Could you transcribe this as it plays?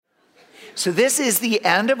So this is the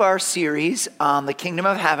end of our series on the kingdom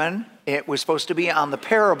of heaven. It was supposed to be on the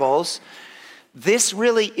parables. This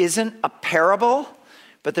really isn't a parable,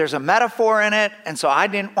 but there's a metaphor in it, and so I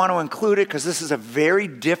didn't want to include it because this is a very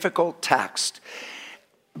difficult text.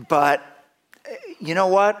 But you know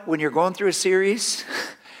what? When you're going through a series,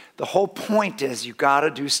 the whole point is you got to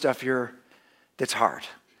do stuff that's hard.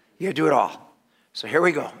 You got to do it all. So here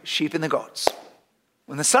we go, sheep and the goats.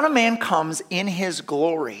 When the Son of Man comes in his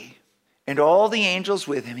glory, and all the angels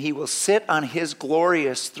with him, he will sit on his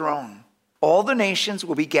glorious throne. All the nations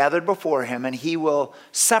will be gathered before him, and he will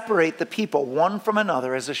separate the people one from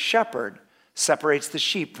another as a shepherd separates the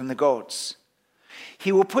sheep from the goats.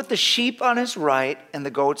 He will put the sheep on his right and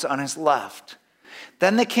the goats on his left.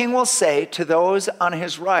 Then the king will say to those on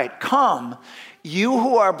his right, "Come, you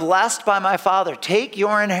who are blessed by my Father, take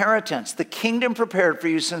your inheritance, the kingdom prepared for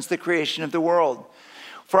you since the creation of the world.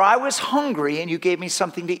 For I was hungry, and you gave me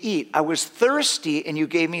something to eat. I was thirsty, and you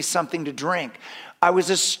gave me something to drink. I was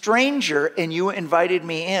a stranger, and you invited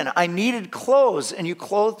me in. I needed clothes, and you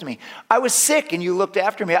clothed me. I was sick, and you looked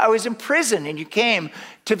after me. I was in prison, and you came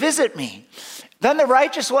to visit me." Then the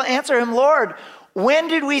righteous will answer him, "Lord, when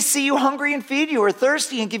did we see you hungry and feed you, or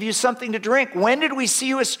thirsty and give you something to drink? When did we see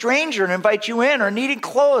you a stranger and invite you in, or needing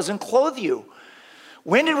clothes and clothe you?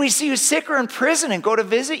 When did we see you sick or in prison and go to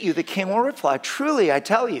visit you?" The king will reply, "Truly, I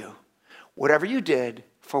tell you, whatever you did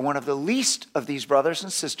for one of the least of these brothers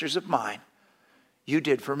and sisters of mine, you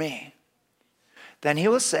did for me." Then he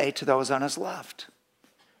will say to those on his left,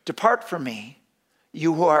 "Depart from me,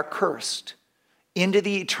 you who are cursed, into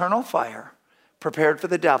the eternal fire prepared for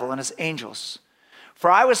the devil and his angels. For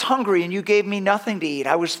I was hungry, and you gave me nothing to eat.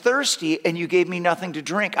 I was thirsty, and you gave me nothing to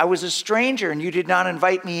drink. I was a stranger, and you did not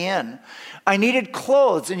invite me in. I needed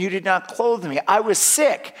clothes, and you did not clothe me. I was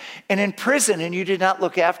sick and in prison, and you did not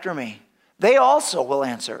look after me." They also will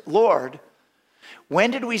answer, "Lord, when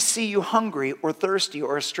did we see you hungry or thirsty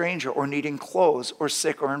or a stranger or needing clothes or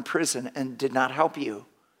sick or in prison and did not help you?"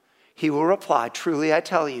 He will reply, "Truly, I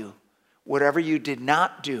tell you, whatever you did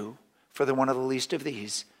not do for one of the least of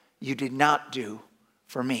these, you did not do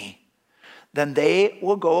for me." Then they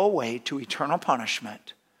will go away to eternal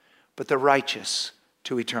punishment, but the righteous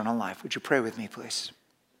to eternal life. Would you pray with me, please?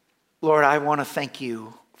 Lord, I want to thank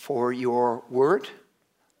you for your word.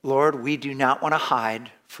 Lord, we do not want to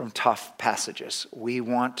hide from tough passages. We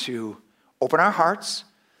want to open our hearts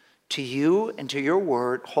to you and to your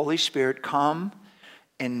word. Holy Spirit, come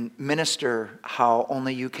and minister how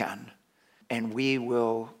only you can, and we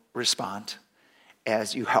will respond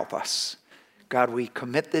as you help us. God, we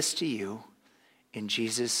commit this to you in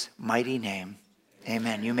Jesus' mighty name.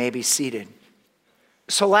 Amen. You may be seated.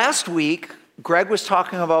 So last week, Greg was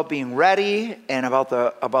talking about being ready and about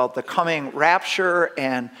the coming rapture,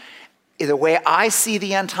 and the way I see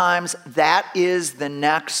the end times, that is the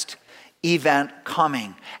next event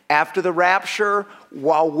coming. After the rapture,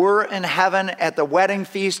 while we're in heaven at the wedding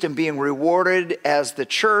feast and being rewarded as the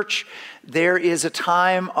church, there is a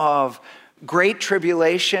time of great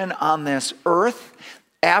tribulation on this earth,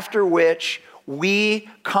 after which we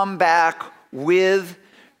come back with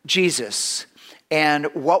Jesus. And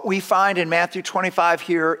what we find in Matthew 25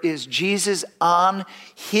 here is Jesus on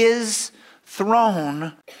his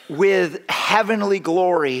throne with heavenly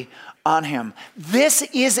glory on him. This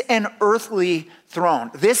is an earthly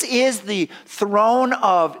throne. This is the throne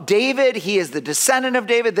of David. He is the descendant of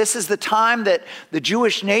David. This is the time that the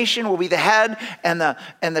Jewish nation will be the head, and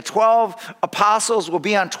the 12 apostles will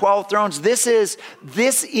be on 12 thrones. This is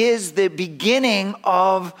the beginning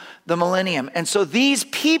of the millennium. And so these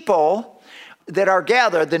people that are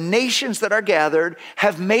gathered, the nations that are gathered,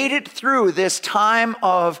 have made it through this time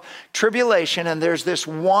of tribulation, and there's this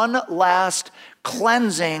one last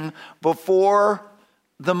cleansing before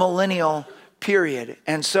the millennial period.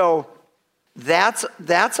 And so that's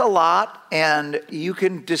a lot, and you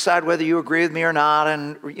can decide whether you agree with me or not,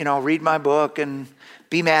 and read my book and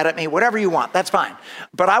be mad at me, whatever you want, that's fine.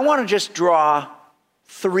 But I want to just draw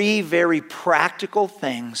three very practical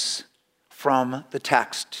things from the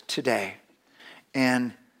text today.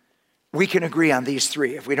 And we can agree on these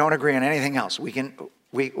three. If we don't agree on anything else, we can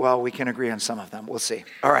agree on some of them. We'll see.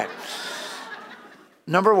 All right.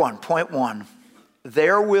 Number one, point one,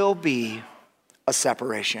 there will be a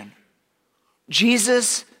separation.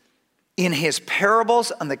 Jesus, in his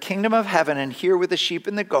parables on the kingdom of heaven and here with the sheep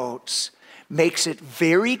and the goats, makes it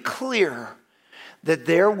very clear that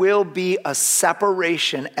there will be a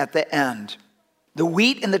separation at the end. The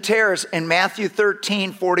wheat and the tares in Matthew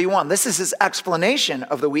 13:41. This is his explanation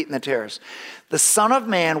of the wheat and the tares. The Son of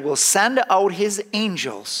Man will send out his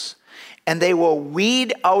angels, and they will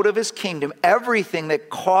weed out of his kingdom everything that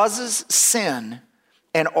causes sin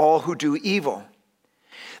and all who do evil.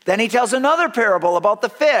 Then he tells another parable about the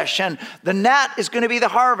fish, and the net is going to be the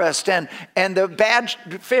harvest, and the bad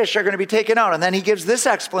fish are going to be taken out. And then he gives this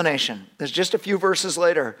explanation. There's just a few verses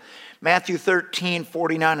later. Matthew 13,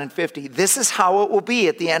 49 and 50. This is how it will be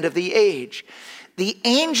at the end of the age. The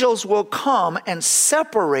angels will come and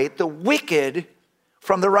separate the wicked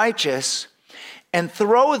from the righteous and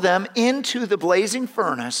throw them into the blazing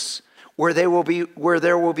furnace where there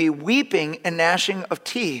will be weeping and gnashing of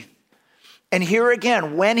teeth. And here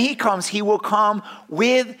again, when he comes, he will come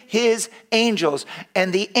with his angels.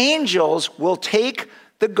 And the angels will take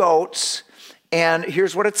the goats. And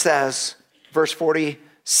here's what it says, verse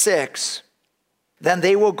 46. Then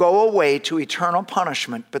they will go away to eternal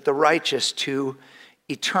punishment, but the righteous to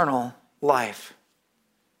eternal life.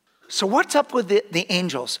 So what's up with the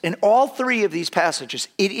angels? In all three of these passages,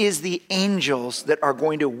 it is the angels that are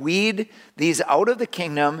going to weed these out of the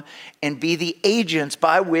kingdom and be the agents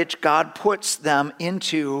by which God puts them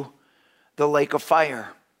into the lake of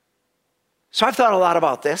fire. So I've thought a lot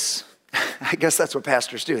about this. I guess that's what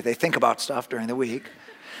pastors do. They think about stuff during the week.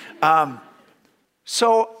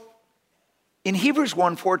 So in Hebrews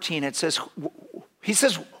 1:14, it says, he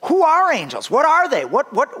says, who are angels? What are they?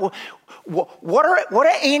 What are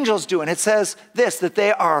angels doing? It says this, that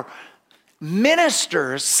they are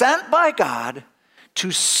ministers sent by God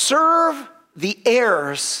to serve the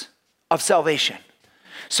heirs of salvation.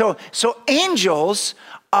 So angels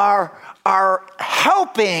are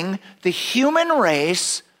helping the human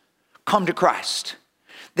race come to Christ.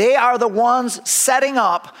 They are the ones setting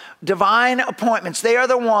up divine appointments. They are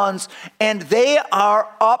the ones, and they are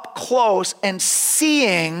up close and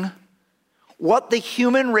seeing what the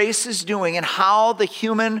human race is doing and how the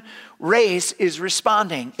human race is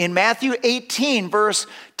responding. In Matthew 18, verse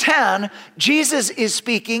 10, Jesus is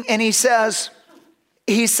speaking, and he says,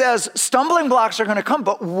 stumbling blocks are going to come,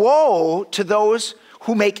 but woe to those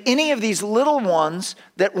who make any of these little ones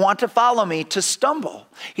that want to follow me to stumble.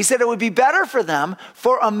 He said it would be better for them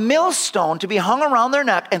for a millstone to be hung around their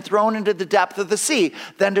neck and thrown into the depth of the sea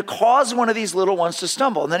than to cause one of these little ones to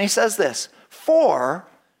stumble. And then he says this, for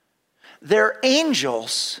their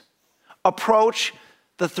angels approach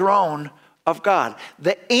the throne of God.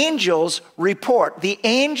 The angels report. The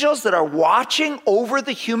angels that are watching over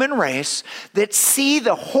the human race, that see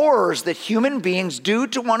the horrors that human beings do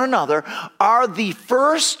to one another, are the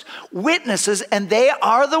first witnesses, and they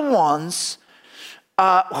are the ones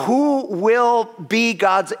who will be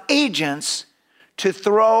God's agents to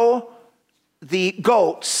throw the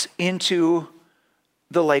goats into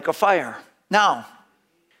the lake of fire. Now,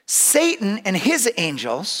 Satan and his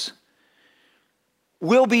angels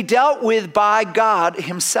will be dealt with by God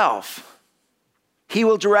himself. He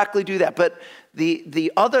will directly do that. But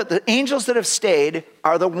the angels that have stayed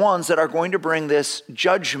are the ones that are going to bring this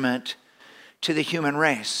judgment to the human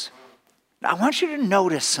race. Now, I want you to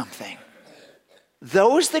notice something.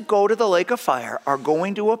 Those that go to the lake of fire are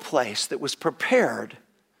going to a place that was prepared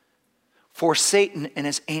for Satan and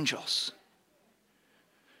his angels.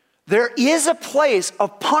 There is a place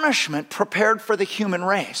of punishment prepared for the human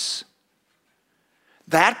race.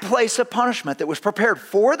 That place of punishment that was prepared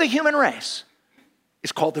for the human race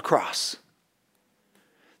is called the cross.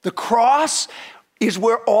 The cross is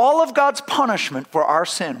where all of God's punishment for our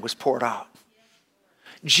sin was poured out.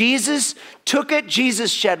 Jesus took it.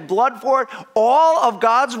 Jesus shed blood for it. All of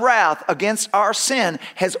God's wrath against our sin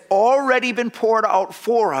has already been poured out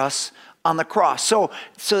for us on the cross. So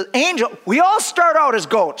we all start out as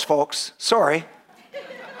goats, folks. Sorry.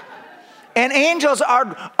 And angels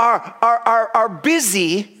are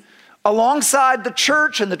busy alongside the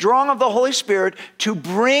church and the drawing of the Holy Spirit to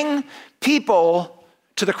bring people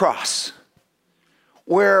to the cross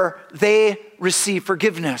where they receive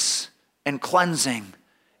forgiveness and cleansing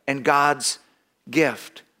and God's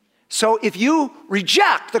gift. So if you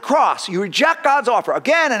reject the cross, you reject God's offer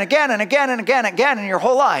again and again and again and again and again in your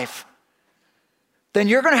whole life, then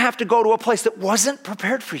you're going to have to go to a place that wasn't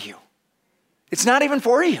prepared for you. It's not even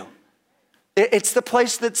for you. It's the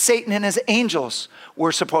place that Satan and his angels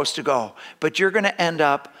were supposed to go. But you're going to end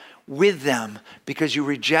up with them because you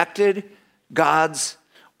rejected God's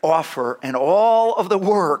offer and all of the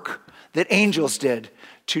work that angels did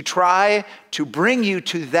to try to bring you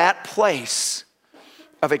to that place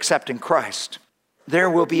of accepting Christ. There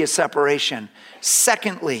will be a separation.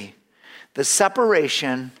 Secondly, the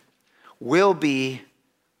separation will be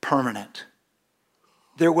permanent.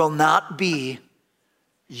 There will not be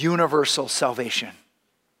universal salvation.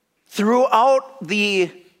 Throughout the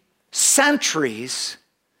centuries,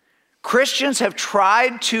 Christians have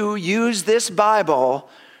tried to use this Bible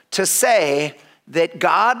to say that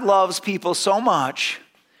God loves people so much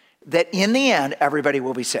that in the end, everybody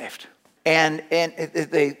will be saved. And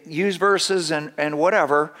they use verses and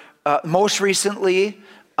whatever. Most recently,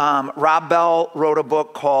 Rob Bell wrote a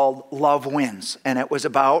book called Love Wins, and it was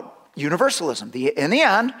about universalism. In the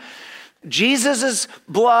end, Jesus'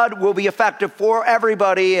 blood will be effective for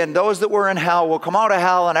everybody, and those that were in hell will come out of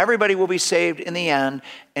hell, and everybody will be saved in the end.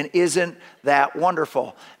 And isn't that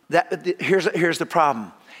wonderful? Here's the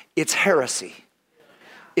problem. It's heresy.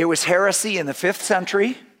 It was heresy in the 5th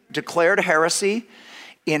century, declared heresy.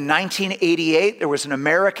 In 1988, there was an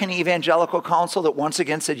American Evangelical Council that once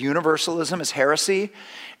again said universalism is heresy.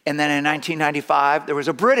 And then in 1995, there was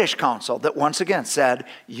a British council that once again said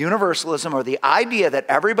universalism, or the idea that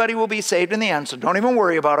everybody will be saved in the end, so don't even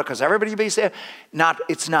worry about it because everybody will be saved.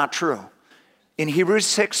 It's not true. In Hebrews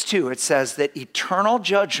 6:2, it says that eternal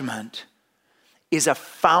judgment is a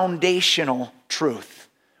foundational truth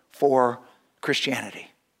for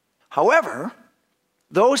Christianity. However,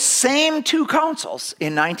 those same two councils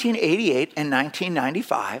in 1988 and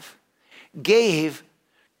 1995 gave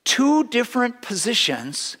two different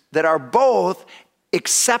positions that are both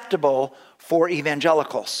acceptable for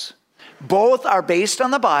evangelicals. Both are based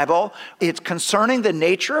on the Bible. It's concerning the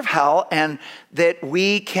nature of hell, and that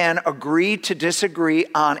we can agree to disagree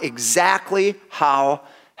on exactly how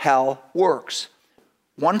hell works.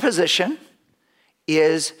 One position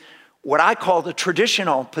is what I call the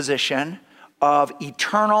traditional position of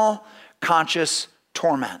eternal conscious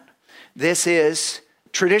torment. This is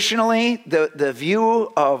traditionally the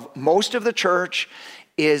view of most of the church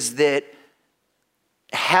is that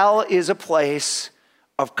hell is a place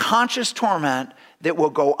of conscious torment that will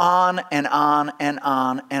go on and on and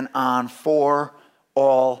on and on for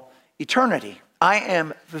all eternity. I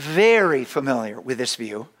am very familiar with this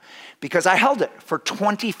view because I held it for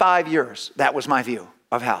 25 years. That was my view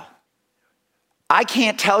of hell. I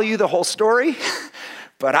can't tell you the whole story,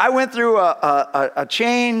 but I went through a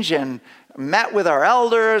change and met with our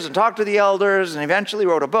elders and talked to the elders and eventually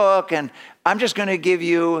wrote a book. And I'm just going to give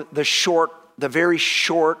you the very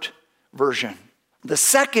short version. The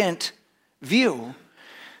second view,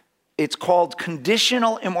 it's called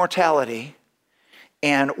conditional immortality.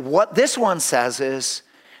 And what this one says is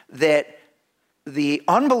that the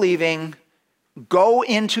unbelieving go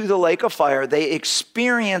into the lake of fire. They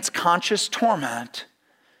experience conscious torment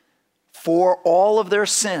for all of their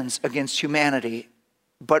sins against humanity,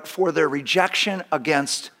 but for their rejection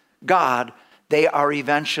against God, they are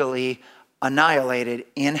eventually annihilated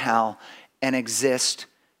in hell and exist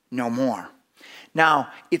no more. Now,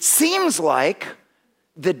 it seems like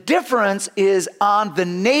the difference is on the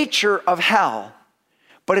nature of hell,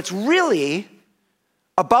 but it's really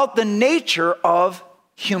about the nature of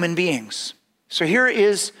human beings. So here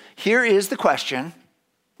is the question.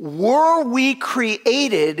 Were we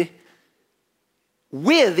created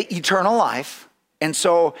with eternal life? And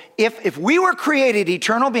so if we were created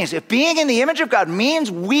eternal beings, if being in the image of God means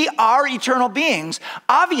we are eternal beings,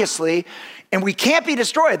 obviously, and we can't be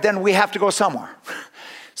destroyed, then we have to go somewhere.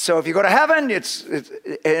 So if you go to heaven,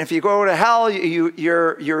 and if you go to hell,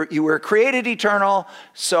 you were created eternal,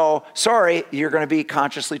 so sorry, you're going to be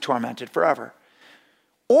consciously tormented forever.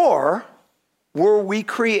 Or were we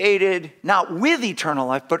created not with eternal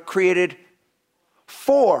life, but created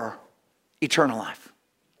for eternal life?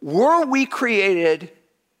 Were we created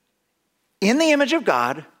in the image of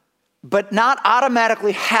God, but not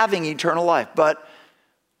automatically having eternal life, but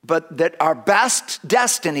that our best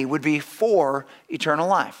destiny would be for eternal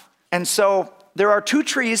life? And so there are two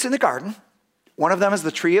trees in the garden. One of them is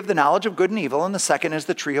the tree of the knowledge of good and evil, and the second is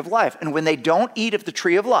the tree of life. And when they don't eat of the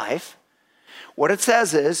tree of life, what it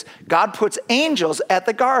says is God puts angels at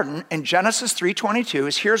the garden, and Genesis 3:22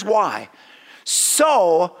 is here's why.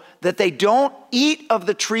 So that they don't eat of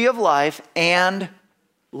the tree of life and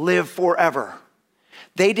live forever.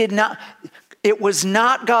 It was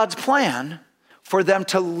not God's plan for them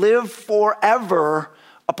to live forever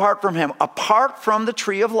apart from him. Apart from the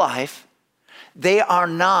tree of life, they are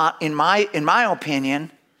not, in my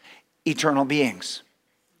opinion, eternal beings.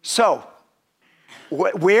 So,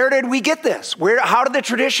 where did we get this? How did the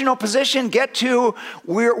traditional position get to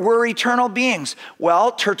we're eternal beings?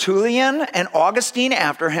 Well, Tertullian and Augustine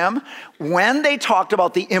after him, when they talked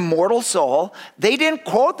about the immortal soul, they didn't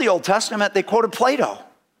quote the Old Testament, they quoted Plato.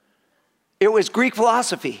 It was Greek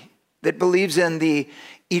philosophy that believes in the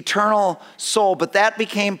eternal soul, but that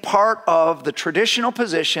became part of the traditional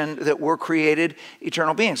position that we're created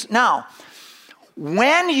eternal beings. Now,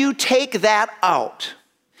 when you take that out,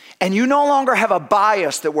 and you no longer have a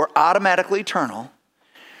bias that we're automatically eternal,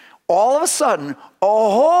 all of a sudden, a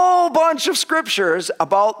whole bunch of scriptures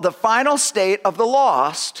about the final state of the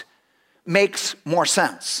lost makes more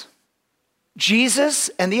sense. Jesus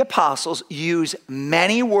and the apostles use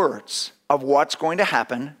many words of what's going to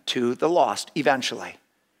happen to the lost eventually.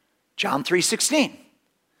 John 3:16.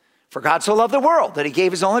 For God so loved the world that he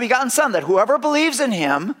gave his only begotten Son, that whoever believes in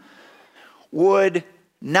him would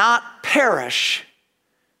not perish,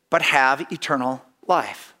 but have eternal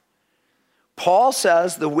life. Paul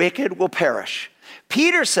says the wicked will perish.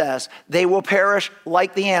 Peter says they will perish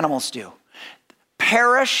like the animals do.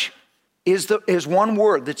 Perish is one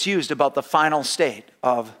word that's used about the final state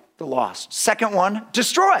of the lost. Second one,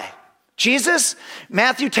 destroy. Jesus,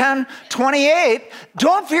 Matthew 10:28,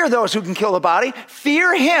 don't fear those who can kill the body.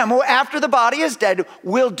 Fear him who, after the body is dead,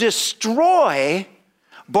 will destroy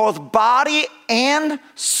both body and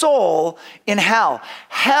soul in hell.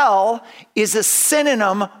 Hell is a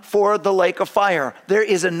synonym for the lake of fire. There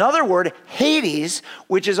is another word, Hades,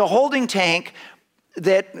 which is a holding tank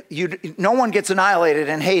that no one gets annihilated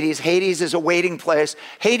in Hades. Hades is a waiting place.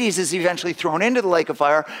 Hades is eventually thrown into the lake of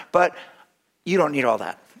fire, but you don't need all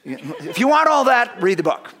that. If you want all that, read the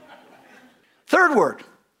book. Third word,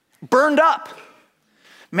 burned up.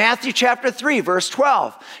 Matthew chapter 3, verse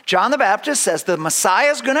 12. John the Baptist says the Messiah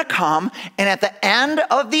is going to come, and at the end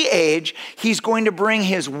of the age, he's going to bring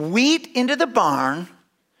his wheat into the barn,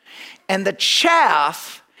 and the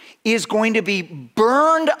chaff is going to be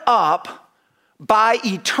burned up by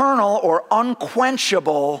eternal or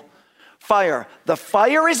unquenchable fire. The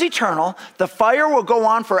fire is eternal. The fire will go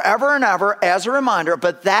on forever and ever as a reminder,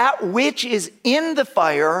 but that which is in the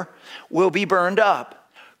fire will be burned up.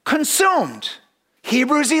 Consumed.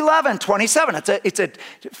 Hebrews 11:27. It's a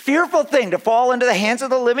fearful thing to fall into the hands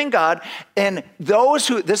of the living God, and those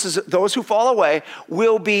who fall away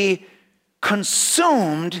will be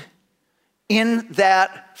consumed in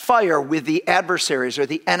that fire with the adversaries or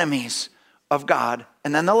the enemies of God.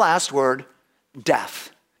 And then the last word,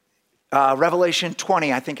 death. Revelation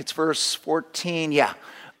 20, I think it's verse 14. Yeah.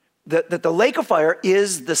 That the lake of fire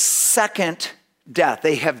is the second death.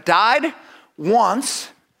 They have died once,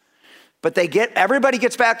 but everybody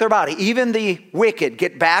gets back their body. Even the wicked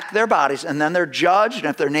get back their bodies, and then they're judged, and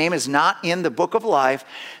if their name is not in the book of life,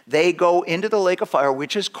 they go into the lake of fire,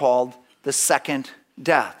 which is called the second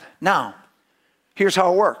death. Now, here's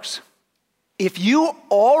how it works. If you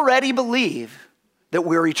already believe that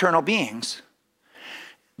we're eternal beings,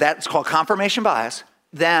 that's called confirmation bias,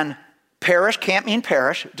 then perish can't mean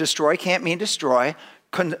perish, destroy can't mean destroy,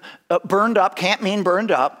 burned up can't mean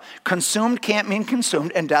burned up, consumed can't mean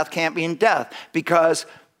consumed, and death can't mean death, because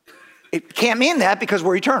it can't mean that because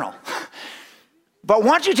we're eternal. But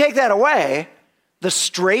once you take that away, the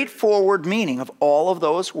straightforward meaning of all of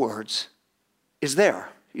those words is there.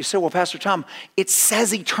 You say, well, Pastor Tom, it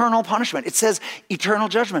says eternal punishment. It says eternal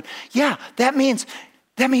judgment. Yeah, that means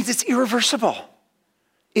it's irreversible.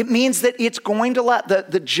 It means that it's going to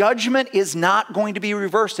the judgment is not going to be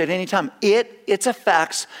reversed at any time. Its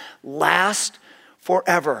effects last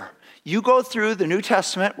forever. You go through the New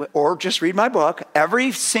Testament or just read my book,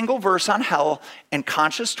 every single verse on hell and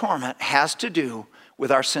conscious torment has to do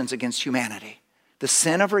with our sins against humanity. The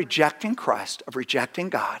sin of rejecting Christ, of rejecting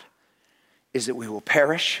God, is that we will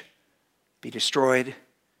perish, be destroyed,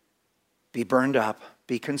 be burned up,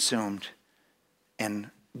 be consumed, and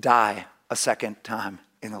die a second time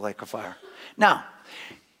in the lake of fire. Now,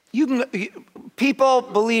 people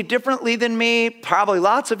believe differently than me. Probably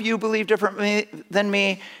lots of you believe differently than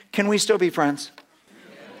me. Can we still be friends?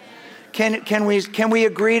 Can we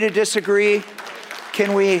agree to disagree?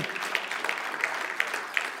 Can we?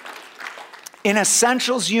 In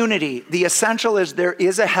essentials unity, the essential is there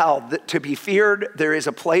is a hell to be feared. There is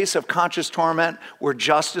a place of conscious torment where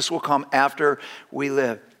justice will come after we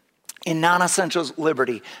live. In non-essentials,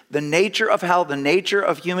 liberty. The nature of hell, the nature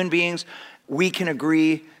of human beings, we can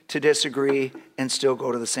agree to disagree and still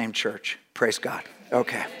go to the same church. Praise God.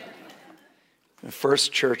 Okay. The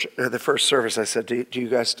first service, I said, do you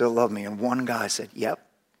guys still love me? And one guy said, yep.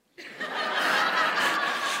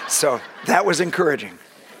 So that was encouraging.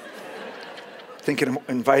 Thinking of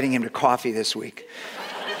inviting him to coffee this week.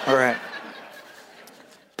 All right.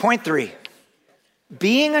 Point 3.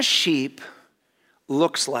 Being a sheep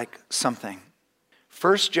looks like something.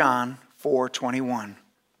 1 John 4:21.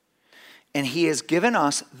 And he has given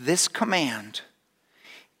us this command.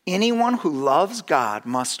 Anyone who loves God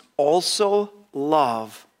must also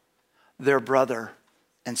love their brother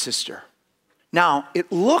and sister. Now,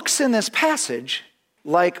 it looks in this passage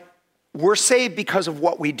like we're saved because of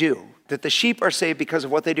what we do, that the sheep are saved because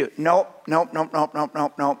of what they do. Nope.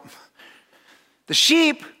 The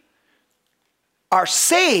sheep are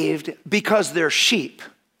saved because they're sheep.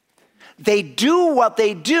 They do what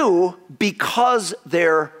they do because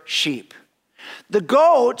they're sheep. The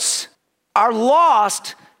goats are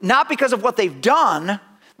lost not because of what they've done.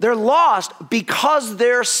 They're lost because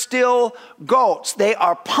they're still goats. They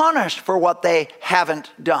are punished for what they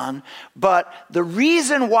haven't done. But the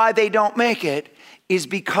reason why they don't make it is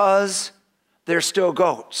because they're still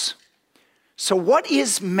goats. So what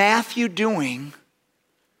is Matthew doing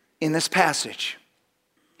in this passage?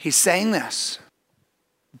 He's saying this: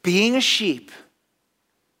 being a sheep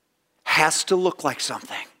has to look like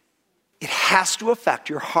something. It has to affect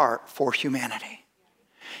your heart for humanity.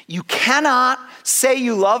 You cannot say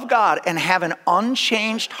you love God and have an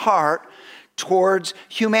unchanged heart towards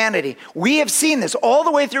humanity. We have seen this all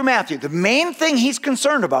the way through Matthew. The main thing he's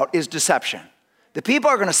concerned about is deception. The people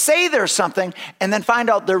are going to say there's something and then find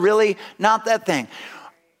out they're really not that thing.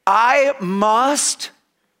 I must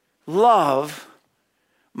love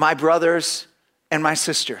my brothers and my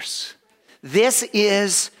sisters. This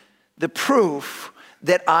is the proof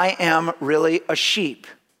that I am really a sheep.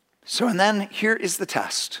 So, and then here is the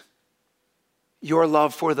test: your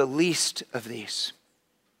love for the least of these.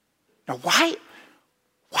 Now, why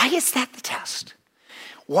is that the test?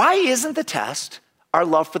 Why isn't the test our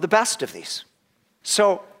love for the best of these?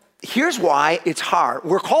 So here's why it's hard.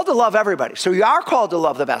 We're called to love everybody. So you are called to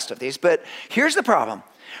love the best of these, but here's the problem.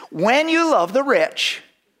 When you love the rich,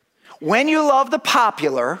 when you love the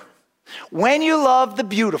popular, when you love the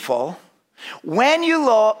beautiful, when you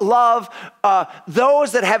love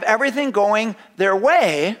those that have everything going their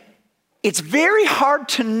way, it's very hard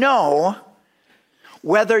to know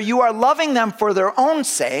whether you are loving them for their own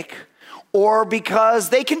sake or because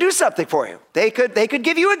they can do something for you. They could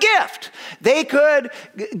give you a gift. They could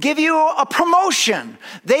give you a promotion.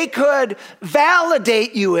 They could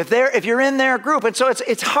validate you if you're in their group. And so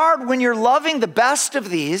it's hard when you're loving the best of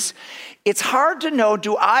these. It's hard to know,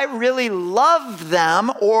 do I really love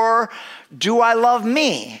them or do I love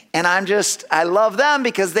me? And I love them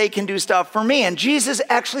because they can do stuff for me. And Jesus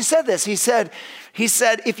actually said this. He said,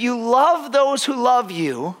 if you love those who love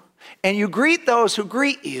you and you greet those who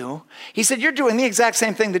greet you, he said, you're doing the exact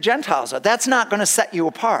same thing the Gentiles are. That's not going to set you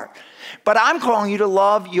apart. But I'm calling you to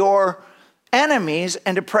love your enemies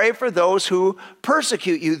and to pray for those who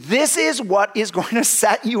persecute you. This is what is going to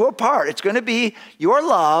set you apart. It's going to be your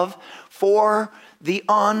love for the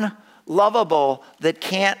unlovable that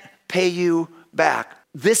can't pay you back.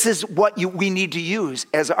 This is what we need to use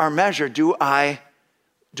as our measure. Do I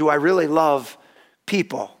really love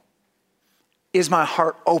people? Is my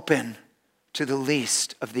heart open to the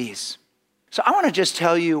least of these? So I want to just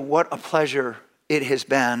tell you what a pleasure it has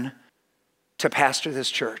been to pastor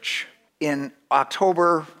this church. In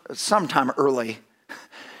October, sometime early,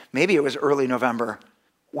 maybe it was early November,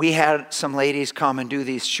 we had some ladies come and do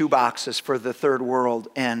these shoe boxes for the third world.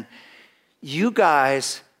 And you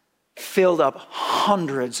guys filled up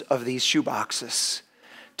hundreds of these shoe boxes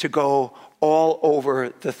to go all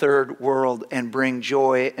over the third world and bring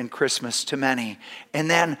joy and Christmas to many. And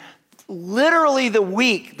then literally the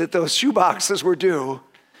week that those shoe boxes were due,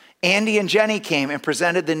 Andy and Jenny came and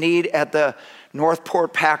presented the need at the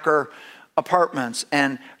Northport Packer Apartments,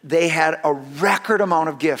 and they had a record amount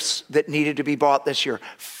of gifts that needed to be bought this year.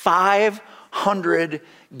 500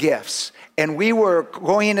 gifts. And we were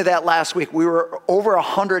going into that last week, we were over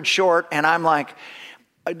 100 short, and I'm like,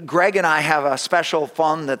 Greg and I have a special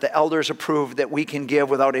fund that the elders approved that we can give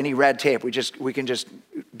without any red tape. We can just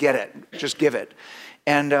get it, just give it.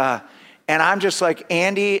 And I'm just like,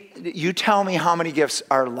 Andy, you tell me how many gifts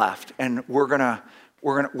are left, and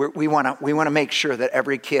we want to make sure that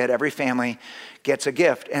every kid, every family gets a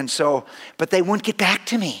gift. And so, but they wouldn't get back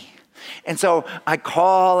to me. And so I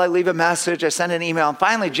call, I leave a message, I send an email, and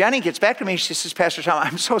finally Jenny gets back to me. She says, Pastor Tom,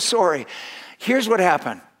 I'm so sorry. Here's what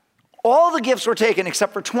happened. All the gifts were taken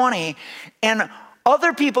except for 20, and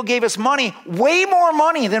other people gave us money, way more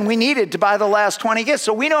money than we needed to buy the last 20 gifts.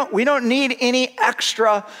 So we don't need any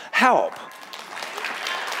extra help.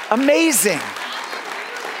 Amazing.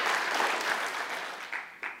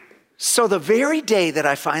 So the very day that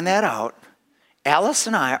I find that out, Alice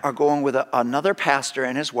and I are going with another pastor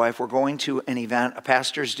and his wife. We're going to an event, a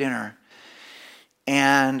pastor's dinner.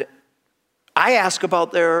 And I ask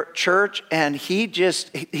about their church, and he's just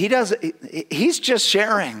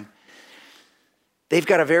sharing. They've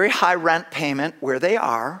got a very high rent payment where they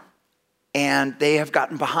are, and they have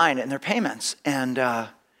gotten behind in their payments. But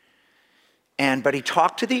he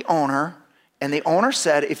talked to the owner, and the owner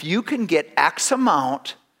said, if you can get X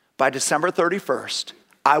amount by December 31st,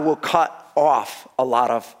 I will cut off a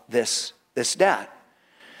lot of this debt.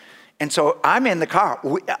 And so I'm in the car.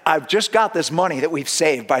 I've just got this money that we've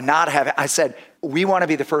saved by not having. I said, we want to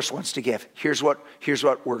be the first ones to give. Here's what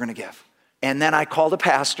we're going to give. And then I called a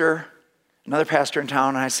pastor, another pastor in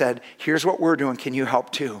town, and I said, here's what we're doing. Can you help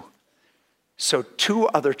too? So 2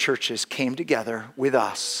 other churches came together with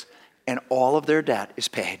us, and all of their debt is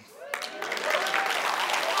paid.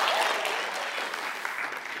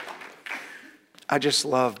 I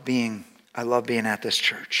love being at this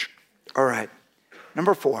church. All right.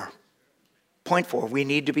 Number 4. Point 4, we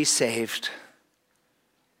need to be saved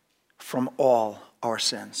from all our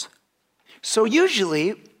sins. So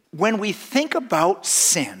usually when we think about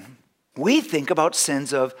sin, we think about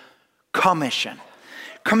sins of commission.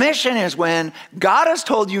 Commission is when God has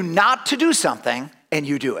told you not to do something and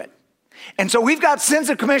you do it. And so we've got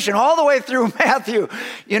sins of commission all the way through Matthew,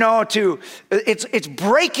 it's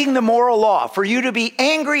breaking the moral law. For you to be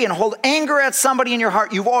angry and hold anger at somebody in your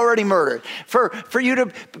heart, you've already murdered. For you to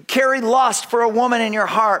carry lust for a woman in your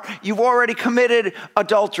heart, you've already committed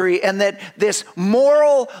adultery. And that this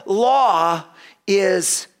moral law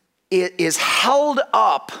is held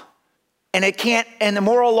up, and the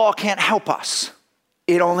moral law can't help us.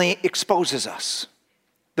 It only exposes us.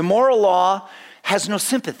 The moral law has no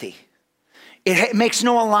sympathy. It makes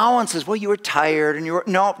no allowances. Well, you were tired and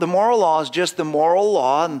no, the moral law is just the moral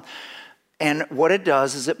law. And what it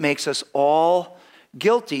does is it makes us all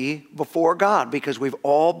guilty before God because we've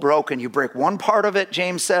all broken. You break one part of it,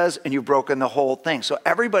 James says, and you've broken the whole thing. So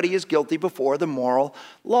everybody is guilty before the moral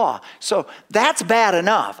law. So that's bad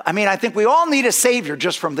enough. I mean, I think we all need a savior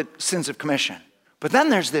just from the sins of commission. But then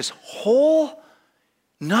there's this whole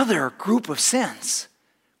another group of sins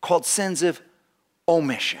called sins of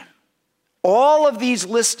omission. All of these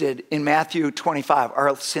listed in Matthew 25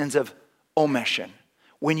 are sins of omission.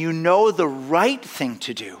 When you know the right thing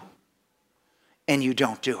to do and you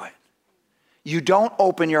don't do it. You don't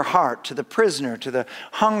open your heart to the prisoner, to the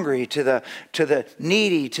hungry, to the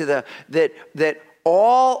needy, that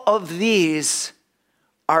all of these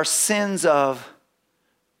are sins of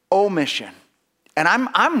omission. And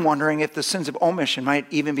I'm wondering if the sins of omission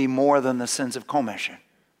might even be more than the sins of commission.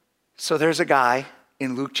 So there's a guy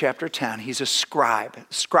in Luke chapter 10, he's a scribe.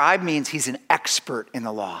 Scribe means he's an expert in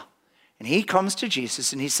the law. And he comes to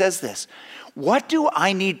Jesus and he says this, what do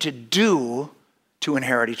I need to do to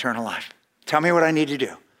inherit eternal life? Tell me what I need to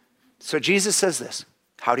do. So Jesus says this,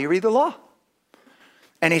 how do you read the law?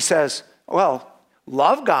 And he says, well,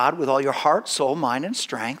 love God with all your heart, soul, mind, and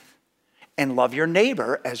strength, and love your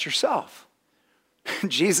neighbor as yourself.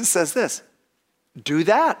 Jesus says this, do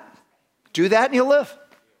that. Do that and you'll live.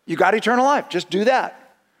 You got eternal life. Just do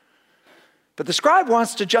that. But the scribe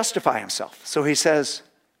wants to justify himself. So he says,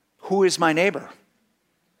 who is my neighbor?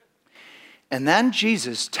 And then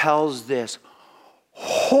Jesus tells this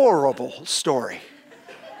horrible story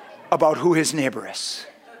about who his neighbor is.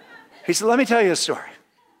 He said, let me tell you a story.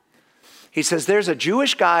 He says, there's a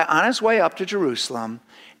Jewish guy on his way up to Jerusalem,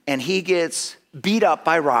 and he gets beat up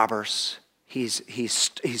by robbers. He's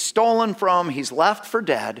stolen from, he's left for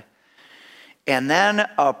dead. And then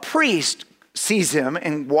a priest sees him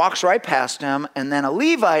and walks right past him. And then a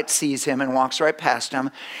Levite sees him and walks right past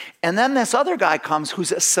him. And then this other guy comes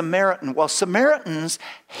who's a Samaritan. Well, Samaritans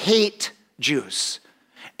hate Jews.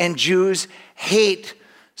 And Jews hate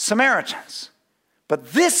Samaritans.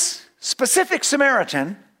 But this specific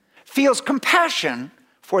Samaritan feels compassion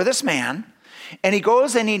for this man. And he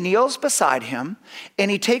goes and he kneels beside him, and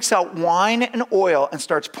he takes out wine and oil and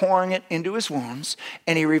starts pouring it into his wounds,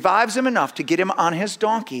 and he revives him enough to get him on his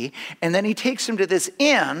donkey, and then he takes him to this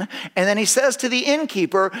inn, and then he says to the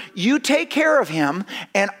innkeeper, you take care of him,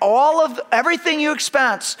 and everything you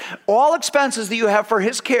expense, all expenses that you have for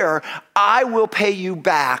his care, I will pay you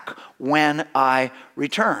back when I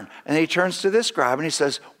return. And then he turns to this scribe and he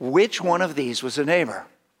says, which one of these was a neighbor?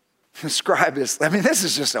 The scribe this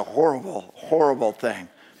is just a horrible, horrible thing.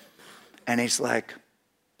 And he's like,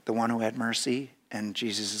 the one who had mercy. And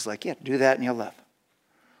Jesus is like, yeah, do that and you'll live.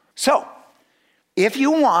 So, if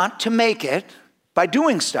you want to make it by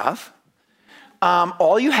doing stuff,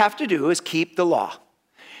 all you have to do is keep the law.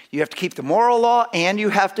 You have to keep the moral law, and you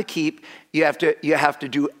have to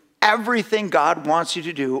do everything God wants you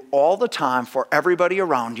to do all the time for everybody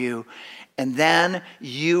around you. And then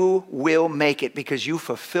you will make it because you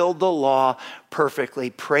fulfilled the law perfectly.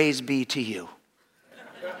 Praise be to you.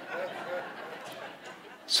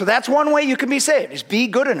 So that's one way you can be saved, is be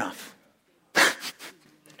good enough.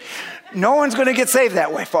 No one's going to get saved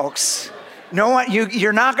that way, folks. No one,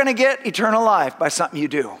 you're not going to get eternal life by something you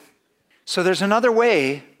do. So there's another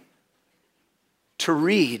way to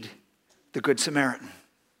read the Good Samaritan,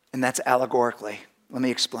 and that's allegorically. Let me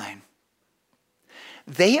explain.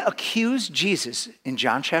 they accused Jesus in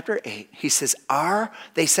John chapter 8. He says,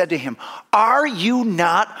 they said to him, "Are you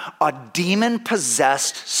not a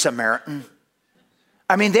demon-possessed Samaritan?"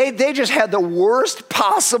 I mean, they just had the worst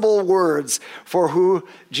possible words for who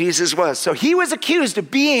Jesus was. So he was accused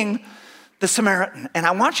of being the Samaritan. And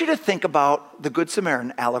I want you to think about the Good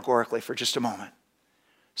Samaritan allegorically for just a moment.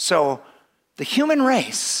 So the human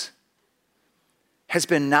race has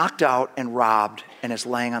been knocked out and robbed and is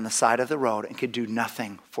laying on the side of the road and can do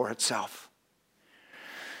nothing for itself.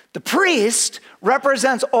 The priest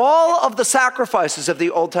represents all of the sacrifices of the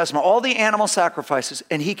Old Testament, all the animal sacrifices,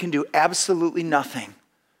 and he can do absolutely nothing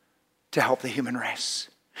to help the human race.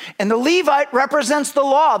 And the Levite represents the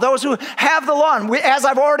law, those who have the law. And as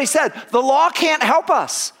I've already said, the law can't help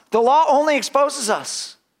us. The law only exposes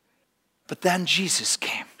us. But then Jesus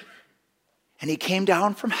came. And he came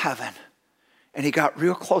down from heaven. And he got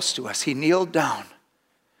real close to us. He kneeled down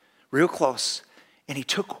real close. And he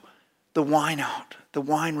took the wine out. The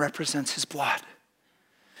wine represents his blood.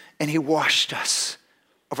 And he washed us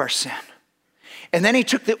of our sin. And then he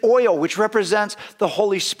took the oil, which represents the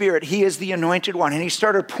Holy Spirit. He is the anointed one. And he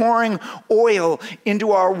started pouring oil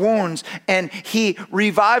into our wounds. And he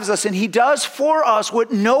revives us. And he does for us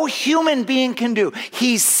what no human being can do.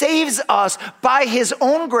 He saves us by his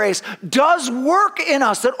own grace, does work in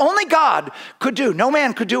us that only God could do. No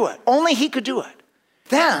man could do it. Only he could do it.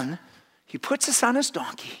 Then he puts us on his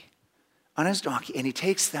donkey, and he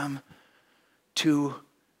takes them to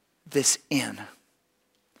this inn.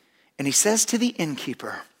 And he says to the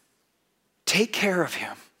innkeeper, "Take care of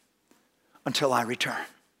him until I return.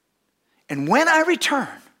 And when I return,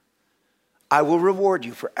 I will reward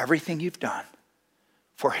you for everything you've done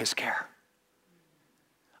for his care."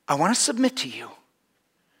 I want to submit to you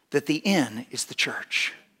that the inn is the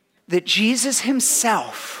church, that Jesus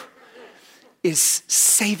himself is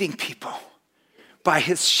saving people by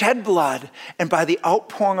his shed blood and by the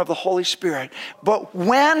outpouring of the Holy Spirit. But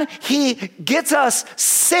when he gets us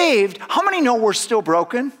saved, how many know we're still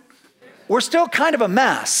broken? We're still kind of a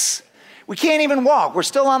mess. We can't even walk. We're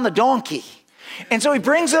still on the donkey. And so he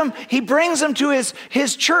brings them to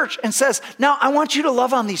his church and says, "Now I want you to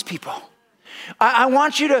love on these people. I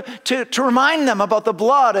want you to remind them about the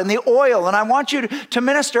blood and the oil, and I want you to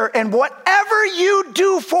minister, and whatever you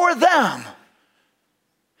do for them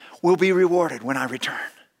will be rewarded when I return."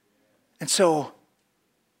 And so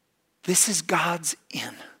this is God's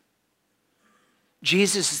inn.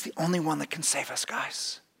 Jesus is the only one that can save us,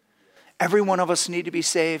 guys. Every one of us need to be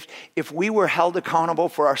saved. If we were held accountable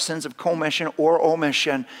for our sins of commission or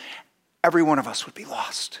omission, every one of us would be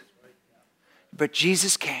lost. But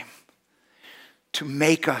Jesus came to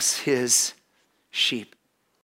make us his sheep.